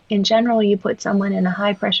 But in general, you put someone in a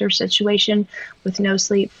high pressure situation with no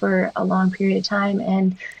sleep for a long period of time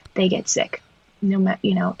and they get sick. And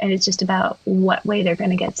it's just about what way they're going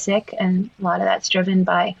to get sick. And a lot of that's driven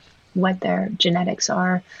by what their genetics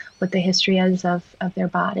are, what the history is of their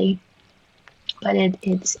body. But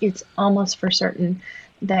it's almost for certain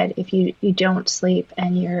that if you don't sleep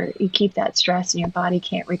and you keep that stress and your body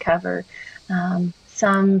can't recover,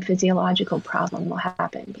 some physiological problem will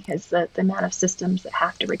happen, because the amount of systems that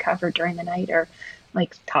have to recover during the night are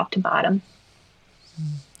like top to bottom.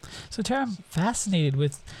 So Tara, I'm fascinated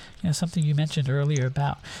with something you mentioned earlier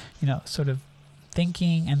about sort of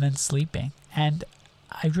thinking and then sleeping, and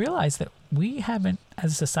I realized that we haven't,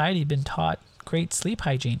 as a society, been taught great sleep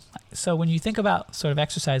hygiene. So when you think about sort of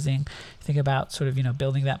exercising, you think about sort of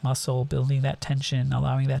building that muscle, building that tension,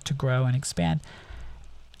 allowing that to grow and expand.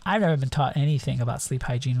 I've never been taught anything about sleep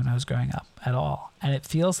hygiene when I was growing up at all, and it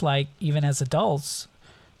feels like even as adults,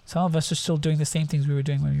 some of us are still doing the same things we were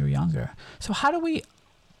doing when we were younger. So how do we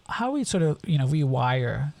sort of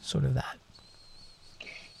rewire sort of that?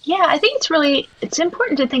 Yeah, I think it's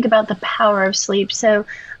important to think about the power of sleep. So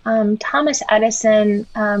Thomas Edison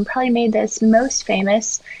probably made this most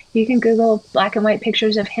famous. You can Google black and white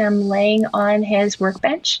pictures of him laying on his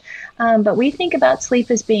workbench. But we think about sleep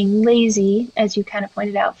as being lazy, as you kind of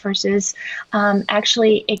pointed out, versus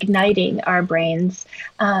actually igniting our brains.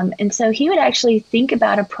 And so he would actually think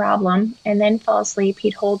about a problem and then fall asleep.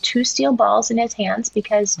 He'd hold 2 steel balls in his hands,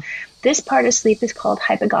 because this part of sleep is called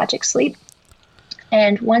hypnagogic sleep.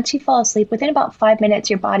 And once you fall asleep, within about 5 minutes,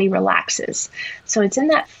 your body relaxes. So it's in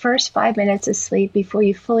that first 5 minutes of sleep before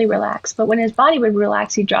you fully relax. But when his body would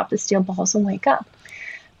relax, he'd drop the steel balls and wake up.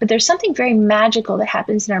 But there's something very magical that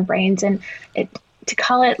happens in our brains. And to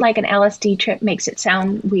call it like an LSD trip makes it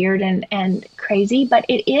sound weird and crazy. But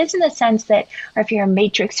it is, in the sense that, or if you're a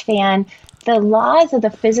Matrix fan, the laws of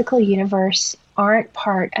the physical universe aren't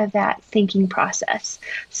part of that thinking process.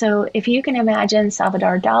 So if you can imagine,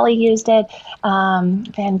 Salvador Dali used it,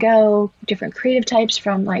 Van Gogh, different creative types,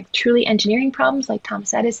 from like truly engineering problems like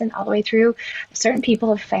Thomas Edison all the way through, certain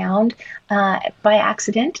people have found by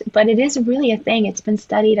accident, but it is really a thing. It's been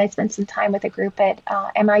studied. I spent some time with a group at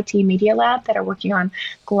MIT Media Lab that are working on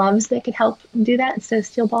gloves that could help do that instead of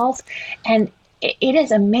steel balls. And it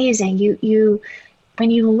is amazing. when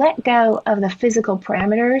you let go of the physical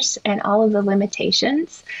parameters and all of the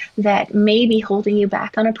limitations that may be holding you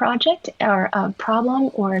back on a project or a problem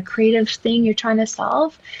or a creative thing you're trying to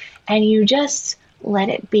solve, and you just let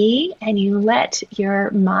it be and you let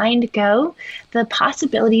your mind go, the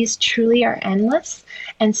possibilities truly are endless.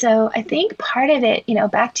 And so I think part of it,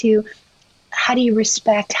 back to how do you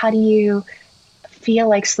respect, how do you feel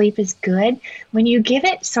like sleep is good, when you give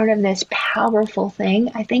it sort of this powerful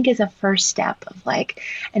thing, I think is a first step of like,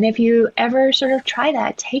 and if you ever sort of try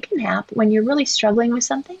that, take a nap when you're really struggling with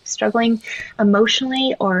something, struggling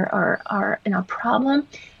emotionally or in a problem,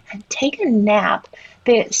 and take a nap.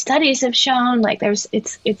 The studies have shown, like,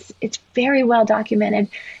 it's very well documented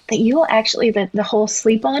that you will actually the whole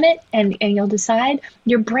sleep on it, and you'll decide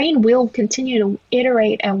your brain will continue to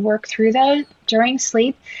iterate and work through those during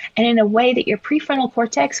sleep, and in a way that your prefrontal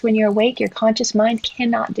cortex, when you're awake, your conscious mind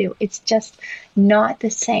cannot do. It's just not the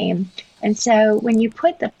same. And so when you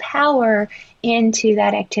put the power into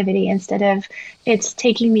that activity, instead of it's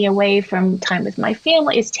taking me away from time with my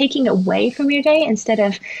family, it's taking away from your day instead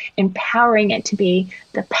of empowering it to be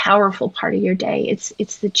the powerful part of your day.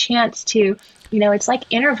 It's the chance to, it's like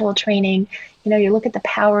interval training. You look at the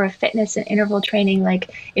power of fitness and interval training.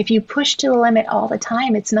 Like, if you push to the limit all the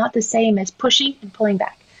time, it's not the same as pushing and pulling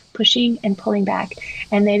back, pushing and pulling back.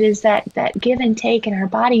 And it is that give and take, and our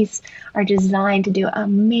bodies are designed to do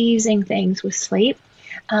amazing things with sleep.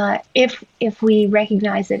 If we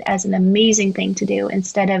recognize it as an amazing thing to do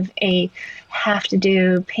instead of a have to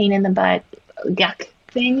do, pain in the butt, yuck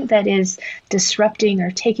thing that is disrupting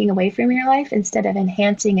or taking away from your life, instead of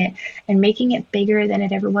enhancing it and making it bigger than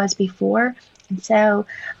it ever was before. And so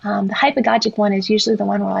the hypnagogic one is usually the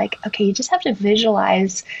one where, like, okay, you just have to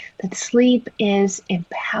visualize that sleep is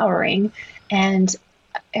empowering. And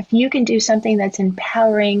if you can do something that's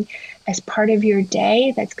empowering as part of your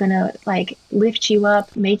day, that's going to like lift you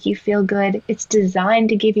up, make you feel good. It's designed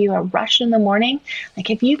to give you a rush in the morning. Like,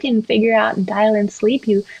 if you can figure out and dial in sleep,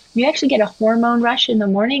 you actually get a hormone rush in the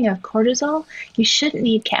morning of cortisol. You shouldn't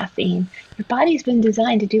need caffeine. Your body's been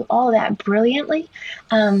designed to do all that brilliantly.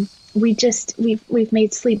 We've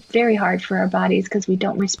made sleep very hard for our bodies because we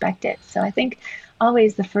don't respect it. So I think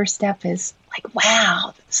always the first step is like,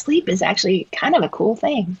 wow, sleep is actually kind of a cool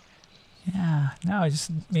thing. Yeah, no, it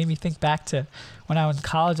just made me think back to when I was in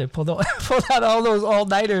college. I pulled out all those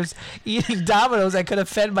all-nighters eating Dominoes. I could have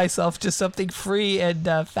fed myself to something free and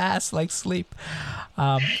fast like sleep.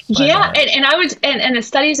 And the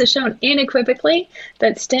studies have shown unequivocally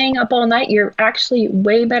that staying up all night, you're actually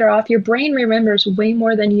way better off. Your brain remembers way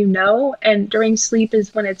more than you know, and during sleep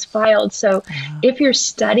is when it's filed. So if you're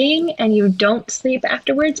studying and you don't sleep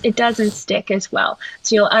afterwards, it doesn't stick as well.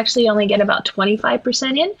 So you'll actually only get about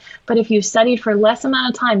 25% in. But if you studied for less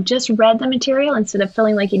amount of time, just read the material instead of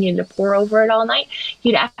feeling like you needed to pore over it all night,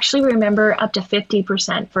 you'd actually remember up to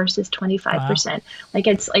 50% versus 25%. Wow.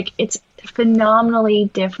 It's phenomenally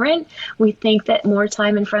different. We think that more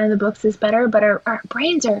time in front of the books is better, but our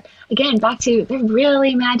brains are, again, back to, they're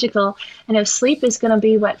really magical. And if sleep is going to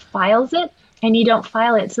be what files it, and you don't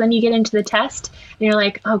file it, so then you get into the test and you're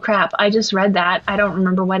like, oh crap, I just read that, I don't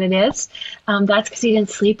remember what it is. That's because you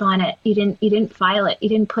didn't sleep on it. You didn't file it. You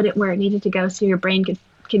didn't put it where it needed to go so your brain could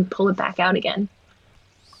pull it back out again.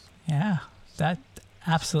 Yeah, that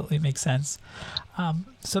absolutely makes sense.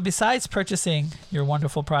 So besides purchasing your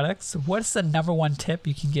wonderful products, what's the number one tip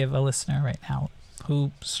you can give a listener right now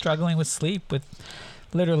who's struggling with sleep, with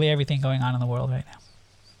literally everything going on in the world right now?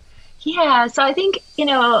 Yeah, so I think,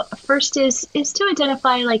 first is to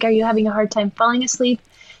identify, like, are you having a hard time falling asleep?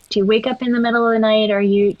 Do you wake up in the middle of the night? Or are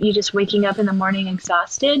you just waking up in the morning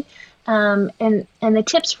exhausted? And the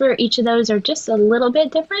tips for each of those are just a little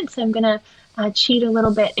bit different. So I'm going to cheat a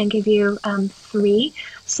little bit and give you 3.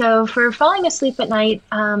 So for falling asleep at night,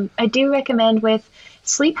 I do recommend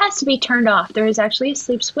sleep has to be turned off. There is actually a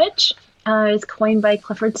sleep switch. It's coined by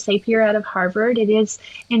Clifford Sapir out of Harvard. It is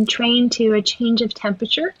entrained to a change of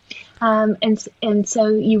temperature. And so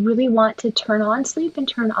you really want to turn on sleep and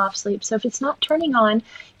turn off sleep. So if it's not turning on,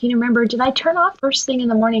 remember, did I turn off first thing in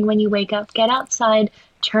the morning when you wake up? Get outside,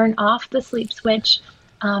 turn off the sleep switch.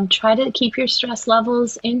 Try to keep your stress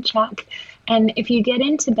levels in check. And if you get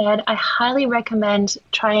into bed, I highly recommend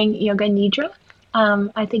trying Yoga Nidra.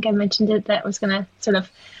 I think I mentioned it, that was going to sort of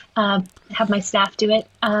have my staff do it.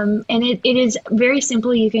 And it is very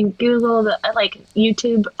simple. You can Google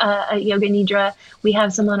YouTube Yoga Nidra. We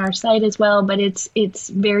have some on our site as well, but it's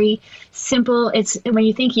very simple. It's when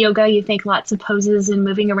you think yoga, you think lots of poses and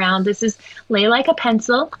moving around. This is lay like a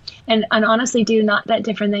pencil and honestly do not that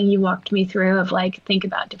different than you walked me through of like think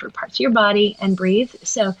about different parts of your body and breathe.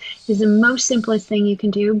 So it's the most simplest thing you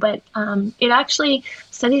can do, but it actually,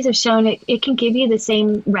 studies have shown it can give you the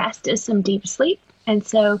same rest as some deep sleep. And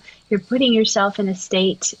so you're putting yourself in a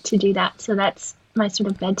state to do that. So that's my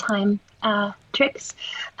sort of bedtime tricks.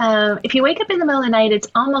 If you wake up in the middle of the night, it's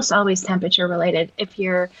almost always temperature related.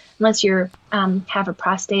 Unless you're have a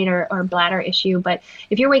prostate or bladder issue, but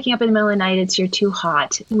if you're waking up in the middle of the night, you're too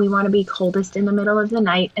hot. We want to be coldest in the middle of the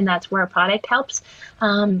night, and that's where a product helps.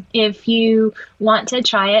 If you want to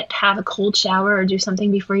try it, have a cold shower or do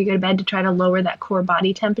something before you go to bed to try to lower that core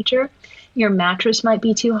body temperature. Your mattress might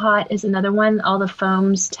be too hot is another one. All the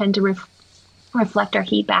foams tend to reflect our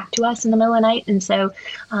heat back to us in the middle of the night. And so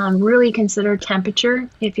really consider temperature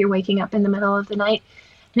if you're waking up in the middle of the night.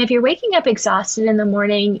 And if you're waking up exhausted in the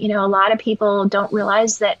morning, a lot of people don't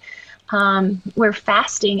realize that we're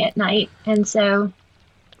fasting at night. And so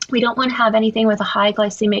we don't want to have anything with a high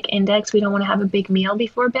glycemic index. We don't want to have a big meal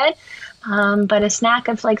before bed. But a snack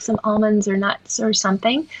of like some almonds or nuts or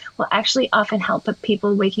something will actually often help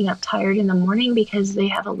people waking up tired in the morning because they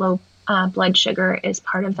have a low blood sugar is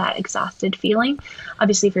part of that exhausted feeling.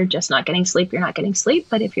 Obviously, if you're just not getting sleep, you're not getting sleep.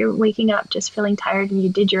 But if you're waking up just feeling tired and you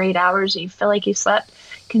did your 8 hours and you feel like you slept,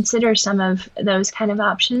 consider some of those kind of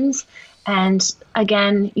options. And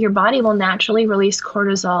again, your body will naturally release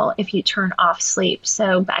cortisol if you turn off sleep.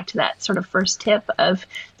 So back to that sort of first tip of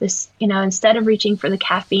this, instead of reaching for the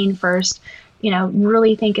caffeine first,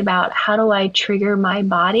 really think about how do I trigger my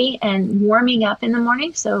body, and warming up in the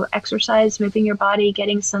morning. So exercise, moving your body,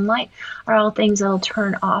 getting sunlight are all things that'll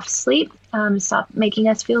turn off sleep, stop making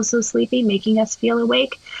us feel so sleepy, making us feel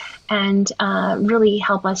awake, and really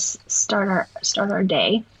help us start our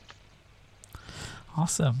day.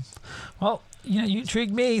 Awesome. Well, you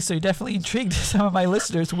intrigued me, so you definitely intrigued some of my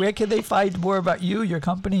listeners. Where can they find more about you, your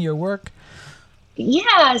company, your work?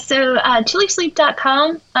 Yeah, so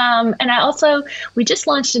chillisleep.com. And we just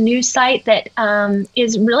launched a new site that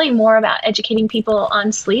is really more about educating people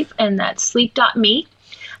on sleep, and that's sleep.me.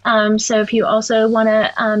 So if you also want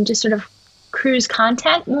to just sort of cruise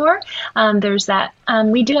content more, there's that.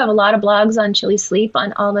 We do have a lot of blogs on Chilly Sleep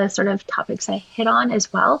on all the sort of topics I hit on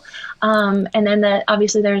as well. And then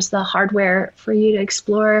obviously there's the hardware for you to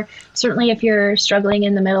explore. Certainly if you're struggling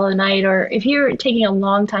in the middle of the night, or if you're taking a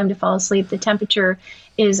long time to fall asleep, the temperature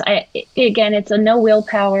is, it's a no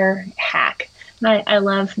willpower hack. And I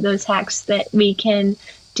love those hacks that we can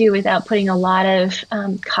do without putting a lot of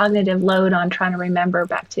cognitive load on trying to remember.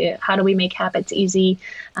 Back to how do we make habits easy.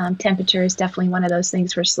 Temperature is definitely one of those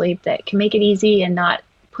things for sleep that can make it easy and not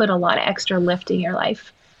put a lot of extra lift in your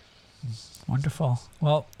life. Wonderful.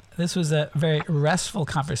 Well, this was a very restful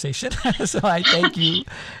conversation. So I thank you.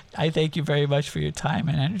 I thank you very much for your time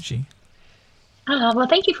and energy. Well,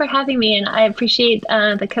 thank you for having me, and I appreciate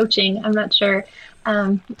the coaching. I'm not sure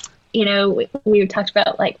we talked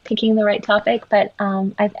about like picking the right topic, but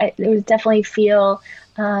it would definitely feel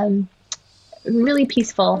really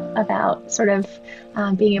peaceful about sort of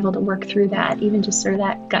being able to work through that, even just sort of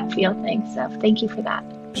that gut feel thing. So thank you for that.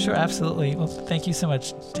 Sure, absolutely. Well, thank you so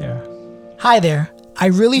much, Tara. Hi there. I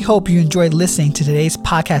really hope you enjoyed listening to today's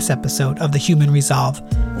podcast episode of The Human Resolve.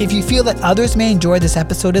 If you feel that others may enjoy this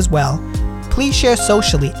episode as well, please share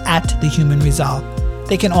socially at The Human Resolve.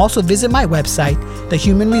 They can also visit my website,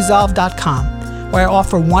 thehumanresolve.com, where I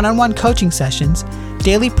offer one-on-one coaching sessions,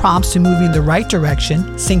 daily prompts to move you in the right direction,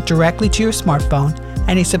 synced directly to your smartphone,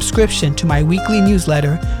 and a subscription to my weekly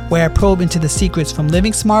newsletter where I probe into the secrets from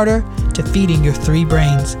living smarter to feeding your 3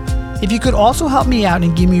 brains. If you could also help me out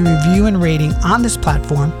and give me a review and rating on this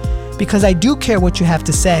platform, because I do care what you have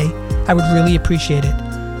to say, I would really appreciate it.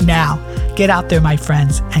 Now, get out there, my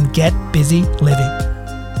friends, and get busy living.